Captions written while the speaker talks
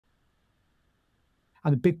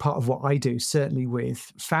And a big part of what I do, certainly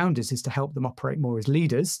with founders, is to help them operate more as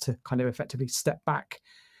leaders, to kind of effectively step back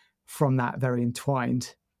from that very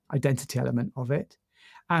entwined identity element of it.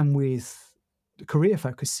 And with career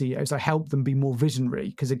focused CEOs, I help them be more visionary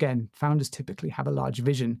because, again, founders typically have a large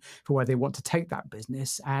vision for where they want to take that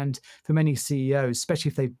business. And for many CEOs, especially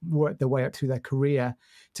if they've worked their way up through their career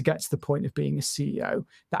to get to the point of being a CEO,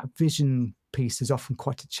 that vision piece is often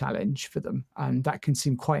quite a challenge for them. And that can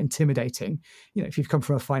seem quite intimidating, if you've come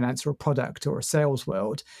from a finance or a product or a sales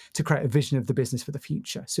world, to create a vision of the business for the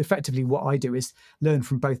future. So effectively what I do is learn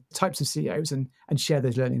from both types of CEOs and share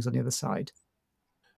those learnings on the other side.